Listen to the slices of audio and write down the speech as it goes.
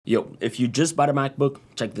Yo, if you just bought a MacBook,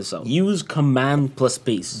 check this out. Use Command plus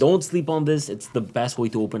Space. Don't sleep on this. It's the best way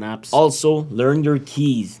to open apps. Also, learn your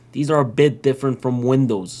keys. These are a bit different from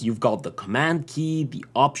Windows. You've got the Command key, the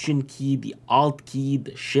Option key, the Alt key,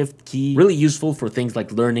 the Shift key. Really useful for things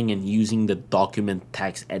like learning and using the document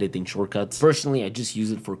text editing shortcuts. Personally, I just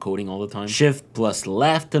use it for coding all the time. Shift plus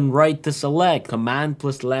left and right to select. Command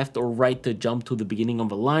plus left or right to jump to the beginning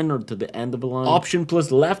of a line or to the end of a line. Option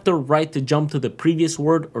plus left or right to jump to the previous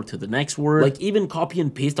word or to the next word. Like even copy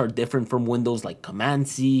and paste are different from Windows, like Command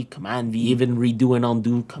C, Command V, even redo and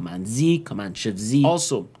undo, Command Z, Command Shift Z.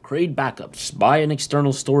 Also, create backups. Just buy an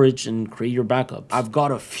external storage and create your backups. I've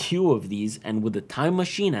got a few of these, and with the Time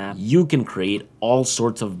Machine app, you can create all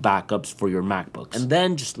sorts of backups for your MacBooks. And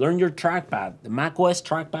then just learn your trackpad. The macOS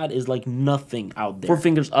trackpad is like nothing out there. 4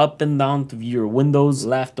 fingers up and down to view your windows,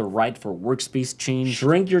 left or right for workspace change.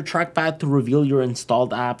 Shrink your trackpad to reveal your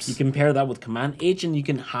installed apps. You can pair that with Command H and you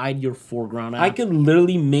can hide your foreground app. I could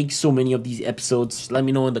literally make so many of these episodes. Just let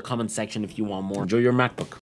me know in the comment section if you want more. Enjoy your MacBook.